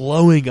been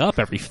blowing up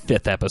every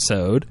 5th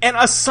episode. And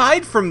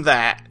aside from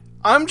that,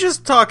 I'm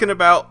just talking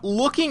about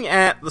looking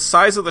at the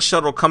size of the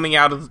shuttle coming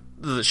out of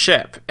the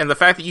ship and the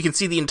fact that you can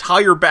see the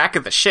entire back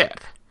of the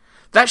ship.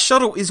 That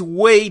shuttle is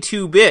way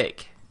too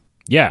big.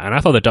 Yeah, and I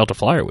thought the Delta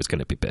Flyer was going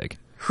to be big.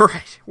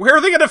 Right. Where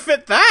are they going to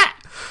fit that?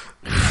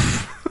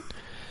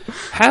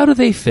 How do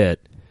they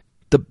fit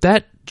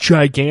that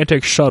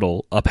gigantic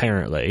shuttle,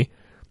 apparently,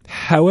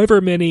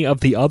 however many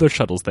of the other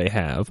shuttles they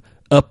have,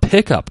 a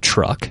pickup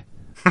truck?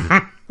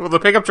 Well, the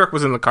pickup truck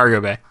was in the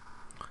cargo bay.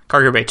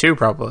 Cargo bay 2,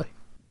 probably.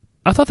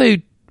 I thought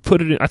they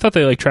put it in, I thought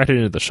they tracked it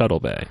into the shuttle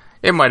bay.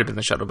 It might have been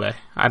the shuttle bay.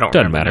 I don't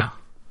Doesn't remember matter. now.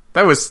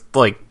 That was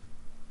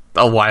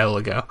a while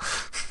ago.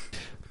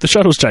 The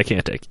shuttle's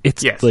gigantic.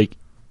 It's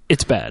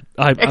it's bad.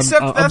 I'm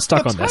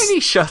stuck on this. Tiny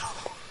shuttle.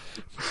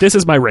 This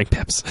is my rank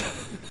pips.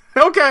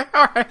 Okay,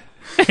 all right.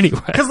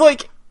 Anyway, because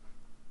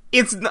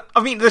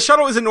the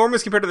shuttle is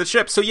enormous compared to the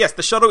ship. So yes,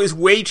 the shuttle is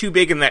way too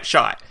big in that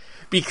shot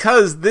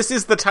because this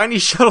is the tiny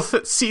shuttle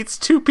that seats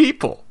 2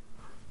 people.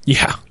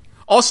 Yeah.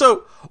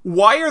 Also,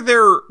 why are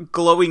there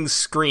glowing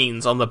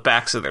screens on the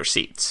backs of their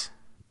seats?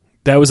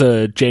 That was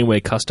a Janeway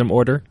custom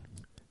order.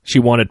 She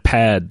wanted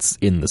pads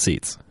in the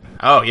seats.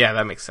 Oh, yeah,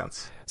 that makes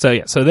sense.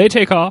 So they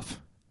take off.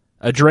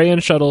 A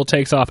Drayan shuttle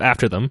takes off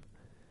after them.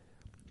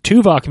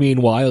 Tuvok,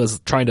 meanwhile,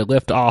 is trying to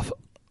lift off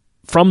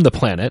from the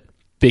planet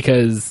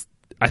because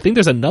I think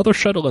there's another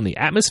shuttle in the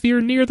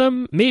atmosphere near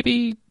them,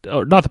 maybe.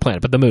 Or not the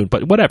planet, but the moon,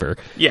 but whatever.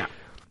 Yeah.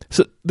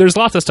 So there's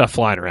lots of stuff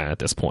flying around at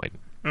this point.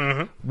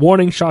 Mm-hmm.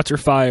 Warning shots are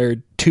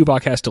fired.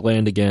 Tuvok has to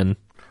land again.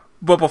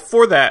 But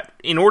before that,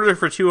 in order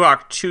for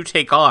Tuvok to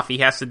take off, he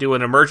has to do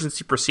an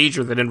emergency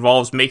procedure that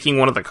involves making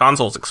one of the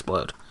consoles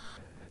explode.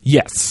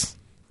 Yes.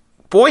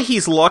 Boy,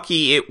 he's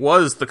lucky it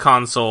was the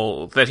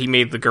console that he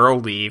made the girl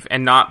leave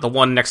and not the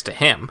one next to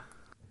him.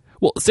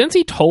 Well, since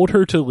he told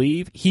her to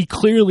leave, he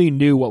clearly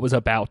knew what was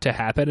about to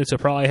happen. And so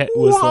probably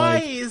was Why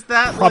is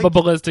that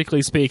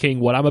probabilistically speaking,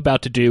 what I'm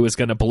about to do is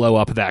going to blow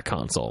up that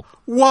console.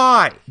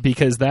 Why?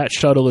 Because that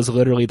shuttle is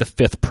literally the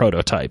 5th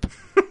prototype.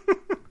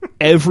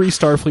 Every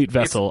Starfleet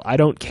vessel, I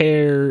don't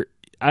care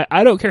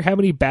I don't care how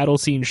many battle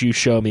scenes you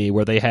show me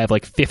where they have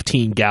like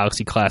 15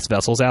 Galaxy-class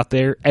vessels out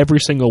there. Every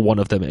single one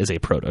of them is a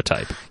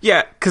prototype.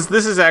 Yeah, because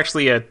this is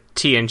actually a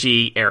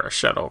TNG era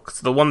shuttle.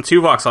 'Cause the one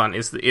Tuvok's on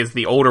is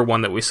the older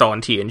one that we saw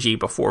in TNG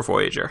before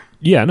Voyager.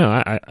 Yeah, no,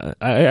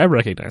 I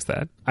recognize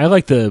that. I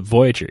like the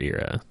Voyager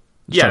era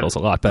shuttles a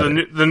lot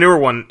better. The newer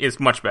one is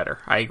much better.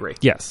 I agree.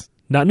 Yes.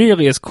 Not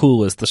nearly as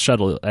cool as the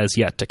shuttle as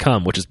yet to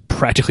come, which is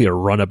practically a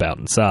runabout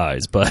in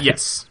size, but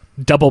Yes.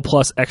 double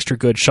plus extra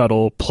good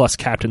shuttle, plus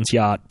captain's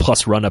yacht,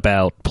 plus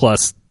runabout,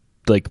 plus,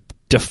 like,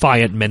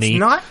 Defiant Mini. It's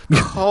not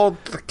called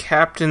the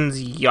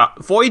Captain's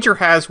Yacht. Voyager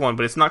has one,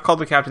 but it's not called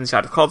the Captain's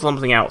Yacht. It's called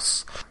something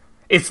else.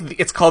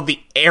 It's called the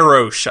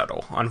Aero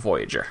Shuttle on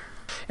Voyager,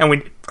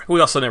 and we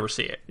also never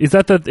see it. Is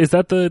that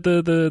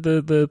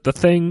the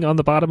thing on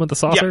the bottom of the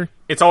saucer? Yeah,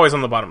 it's always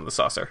on the bottom of the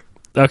saucer.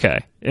 Okay,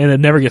 and it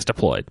never gets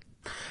deployed.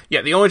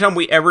 Yeah, the only time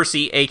we ever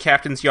see a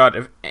Captain's Yacht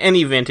of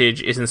any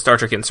vintage is in Star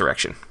Trek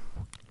Insurrection.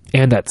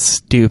 And that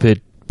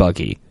stupid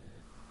buggy.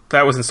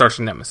 That was in Star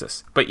Trek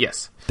Nemesis, but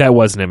yes. That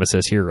was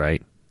Nemesis, you're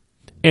right.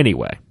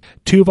 Anyway,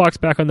 Tuvok's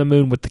back on the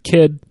moon with the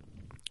kid.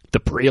 The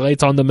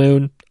prelate's on the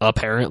moon,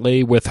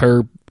 apparently, with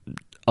her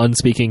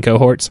unspeaking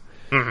cohorts.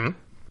 Mm-hmm.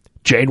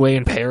 Janeway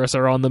and Paris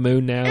are on the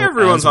moon now.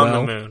 Everyone's on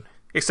the moon,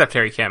 except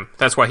Harry Kim.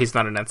 That's why he's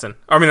not an ensign.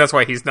 I mean, that's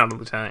why he's not a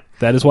lieutenant.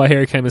 That is why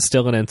Harry Kim is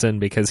still an ensign,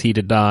 because he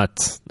did not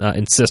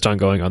insist on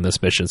going on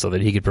this mission so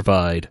that he could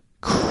provide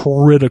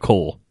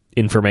critical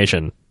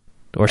information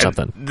or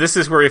something. And this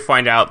is where we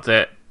find out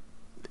that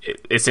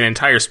it's an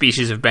entire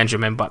species of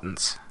Benjamin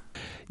Buttons.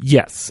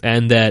 Yes,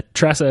 and that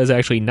Tressa is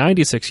actually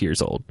 96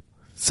 years old.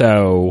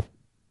 So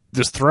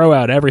just throw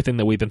out everything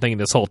that we've been thinking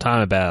this whole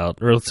time about,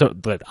 or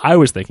that I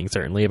was thinking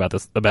certainly about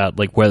this, about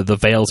like whether the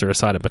veils are a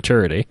sign of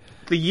maturity.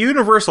 The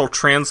Universal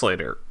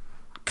Translator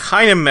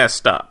kind of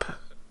messed up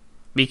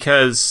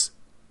because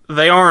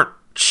they aren't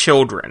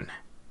children,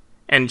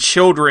 and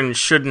children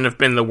shouldn't have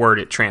been the word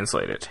it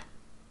translated.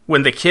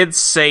 When the kids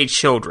say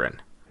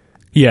children,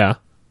 yeah,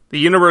 the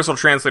Universal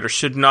Translator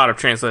should not have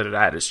translated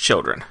that as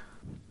children.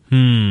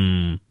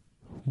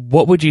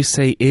 What would you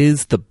say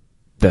is the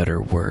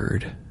better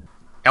word?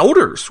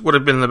 Elders would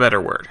have been the better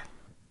word.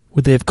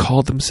 Would they have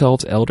called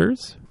themselves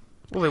elders?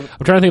 Well, I'm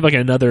trying to think of like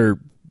another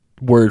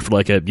word for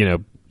like a, you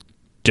know,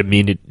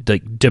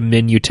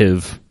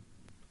 diminutive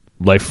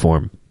life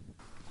form.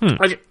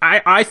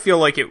 I feel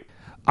like it.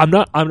 I'm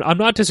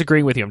not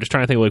disagreeing with you. I'm just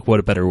trying to think like what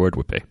a better word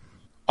would be.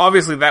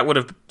 Obviously, that would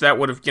have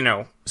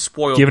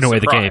spoiled, given away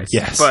surprise, the game.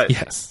 Yes, but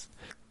yes.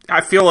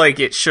 I feel like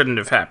it shouldn't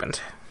have happened.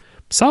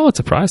 Solid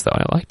surprise, though.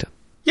 I liked it.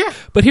 Yeah,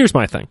 but here's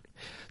my thing.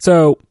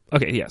 So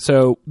okay, yeah.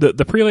 So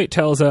the prelate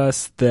tells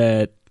us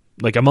that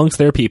like amongst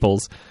their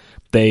peoples,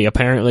 they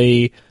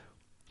apparently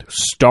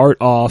start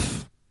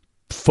off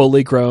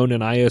fully grown,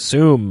 and I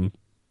assume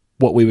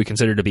what we would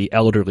consider to be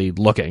elderly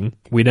looking.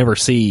 We never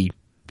see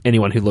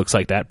anyone who looks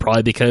like that,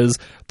 probably because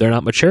they're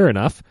not mature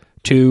enough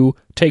to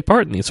take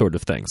part in these sort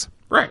of things.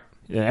 Right.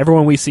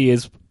 Everyone we see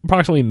is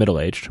approximately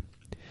middle-aged.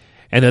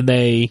 And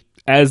then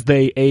as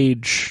their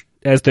age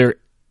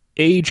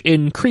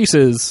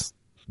increases,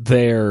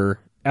 their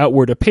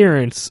outward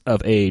appearance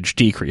of age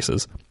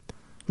decreases.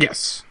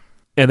 Yes.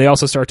 And they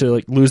also start to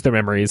like lose their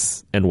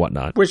memories and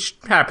whatnot. Which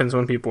happens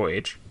when people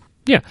age.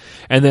 Yeah.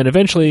 And then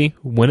eventually,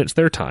 when it's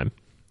their time,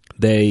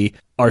 they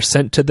are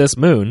sent to this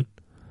moon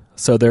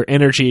so their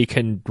energy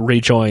can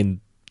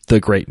rejoin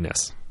the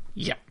greatness.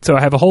 Yeah. So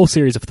I have a whole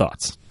series of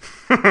thoughts.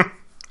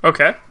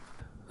 Okay.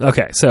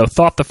 Okay, so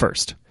thought the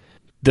first.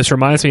 This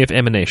reminds me of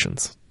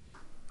Emanations.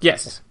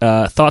 Yes.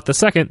 Thought the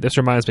second. This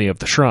reminds me of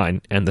The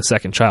Shrine and The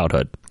Second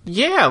Childhood.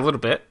 Yeah, a little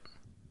bit.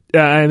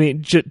 I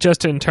mean,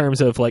 just in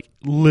terms of, like,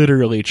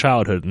 literally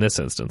childhood in this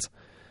instance.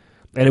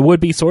 And it would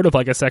be sort of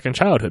like a second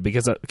childhood,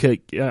 because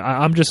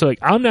I'm just, like,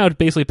 I'm now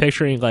basically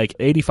picturing, like,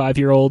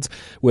 85-year-olds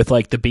with,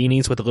 like, the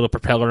beanies with a little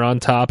propeller on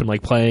top and,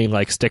 like, playing,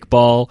 like,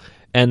 stickball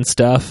and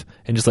stuff,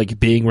 and just, like,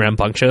 being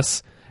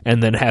rambunctious,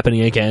 and then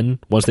happening again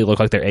once they look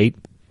like they're 8.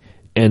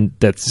 And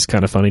that's just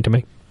kind of funny to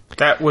me.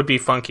 That would be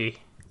funky.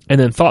 And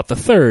then thought the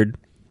third.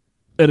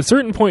 At a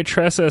certain point,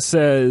 Tressa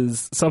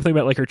says something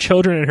about like her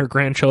children and her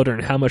grandchildren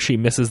and how much she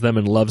misses them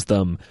and loves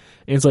them.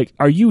 And it's like,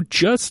 are you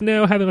just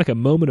now having like a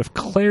moment of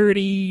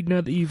clarity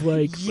now that you've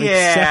like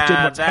accepted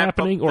what's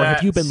happening? Or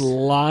have you been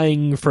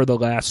lying for the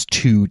last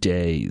 2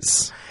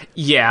 days?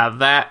 Yeah,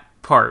 that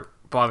part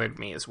bothered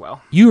me as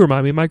well. You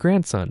remind me of my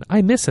grandson.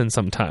 I miss him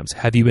sometimes.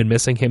 Have you been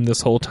missing him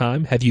this whole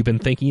time? Have you been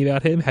thinking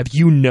about him? Have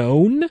you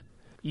known?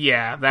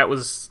 Yeah, that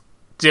was...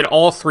 Did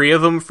all three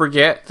of them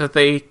forget that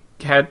they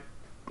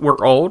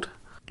were old?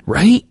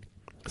 Right?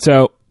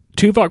 So,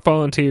 Tuvok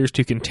volunteers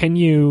to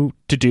continue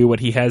to do what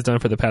he has done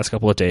for the past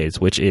couple of days,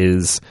 which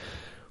is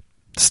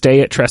stay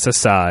at Tressa's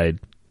side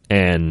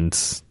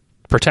and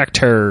protect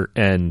her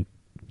and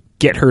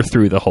get her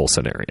through the whole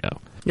scenario.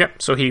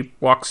 Yep, so he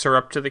walks her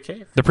up to the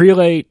cave. The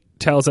prelate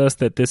tells us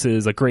that this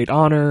is a great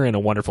honor and a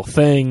wonderful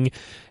thing,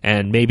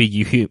 and maybe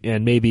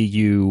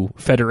you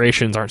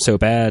Federations aren't so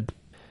bad.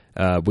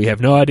 We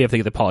have no idea if they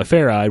get the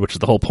polyferride, which is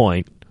the whole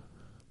point.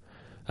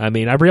 I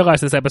mean, I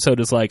realize this episode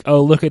is like,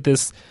 oh, look at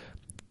this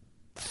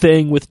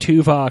thing with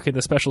Tuvok and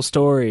the special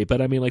story,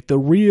 but I mean, like the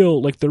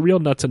real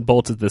nuts and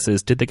bolts of this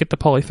is, did they get the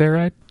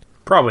polyferrite?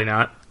 Probably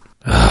not.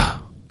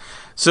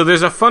 So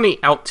there's a funny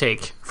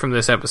outtake from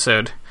this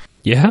episode.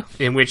 Yeah?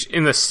 In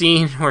the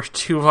scene where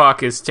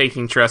Tuvok is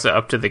taking Tressa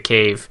up to the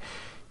cave,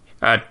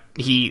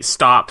 he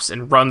stops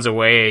and runs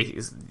away,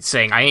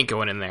 saying, "I ain't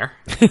going in there,"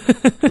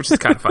 which is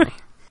kind of funny.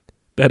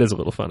 That is a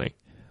little funny.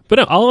 But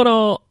no, all in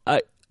all,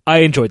 I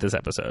enjoyed this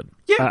episode.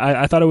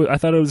 Yeah. I thought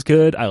it was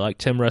good. I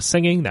liked Tim Russ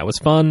singing. That was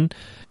fun.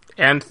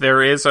 And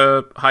there is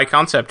a high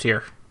concept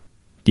here.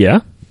 Yeah?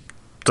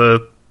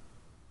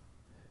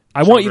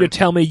 I want you to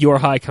tell me your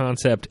high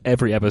concept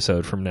every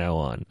episode from now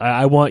on.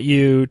 I want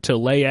you to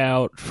lay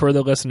out for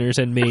the listeners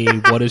and me,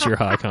 what is your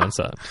high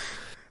concept?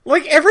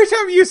 Like, every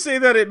time you say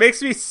that, it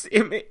makes me...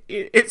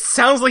 It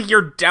sounds like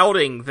you're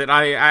doubting that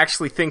I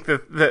actually think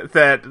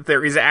that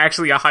there is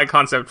actually a high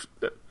concept.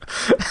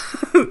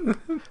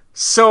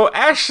 So,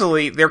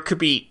 actually, there could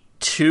be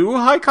 2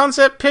 high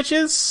concept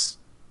pitches,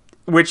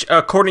 which,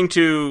 according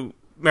to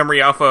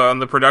Memory Alpha on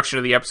the production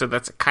of the episode,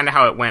 that's kind of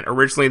how it went.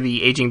 Originally,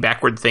 the aging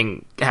backward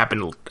thing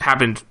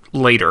happened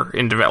later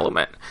in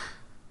development.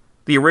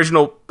 The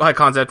original high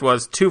concept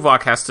was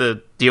Tuvok has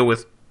to deal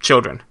with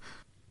children.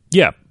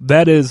 Yeah,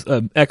 that is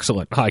an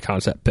excellent high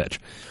concept pitch.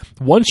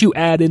 Once you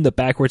add in the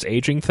backwards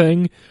aging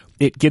thing,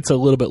 it gets a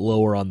little bit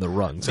lower on the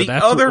rung. So the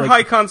other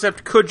high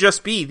concept could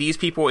just be these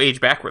people age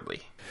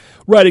backwardly.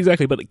 Right,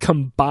 exactly. But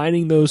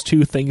combining those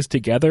two things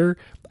together,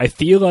 I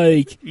feel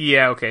like...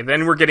 Yeah, okay.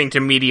 Then we're getting to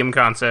medium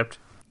concept.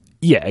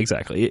 Yeah,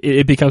 exactly.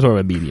 It becomes more of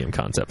a medium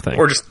concept thing.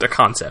 Or just a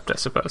concept, I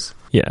suppose.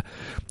 Yeah.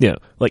 Yeah.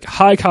 Like,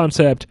 high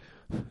concept,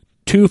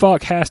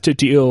 Tuvok has to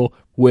deal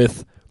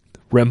with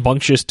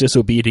rambunctious,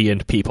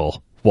 disobedient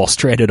people while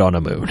stranded on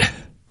a moon.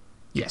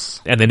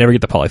 Yes. And they never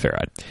get the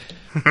polyferrite.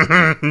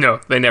 No,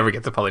 they never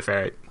get the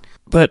polyferrite.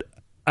 But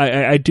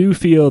I do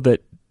feel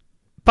that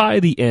by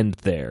the end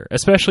there,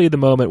 especially the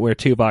moment where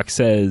Tuvok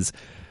says,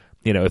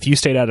 you know, if you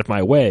stayed out of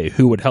my way,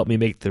 who would help me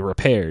make the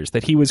repairs?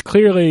 That he was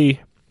clearly...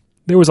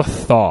 There was a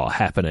thaw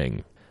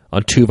happening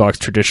on Tuvok's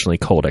traditionally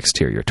cold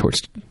exterior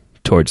towards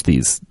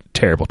these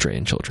terrible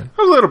trained children.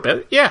 A little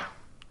bit, yeah.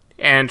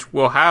 And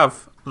we'll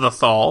have the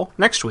thaw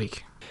next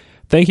week.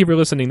 Thank you for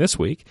listening this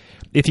week.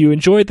 If you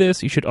enjoyed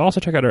this, you should also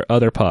check out our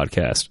other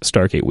podcast,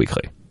 Stargate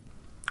Weekly.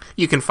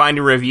 You can find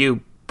and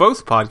review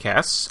both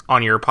podcasts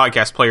on your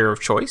podcast player of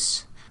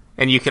choice.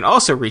 And you can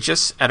also reach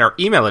us at our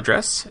email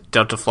address,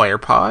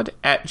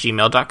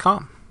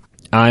 deltaflyerpod@gmail.com.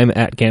 I'm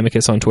at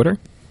Gamicus on Twitter.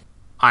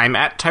 I'm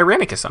at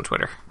Tyrannicus on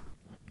Twitter.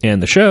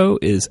 And the show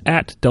is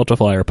at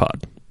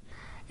DeltaFlyerPod.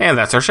 And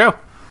that's our show.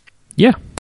 Yeah.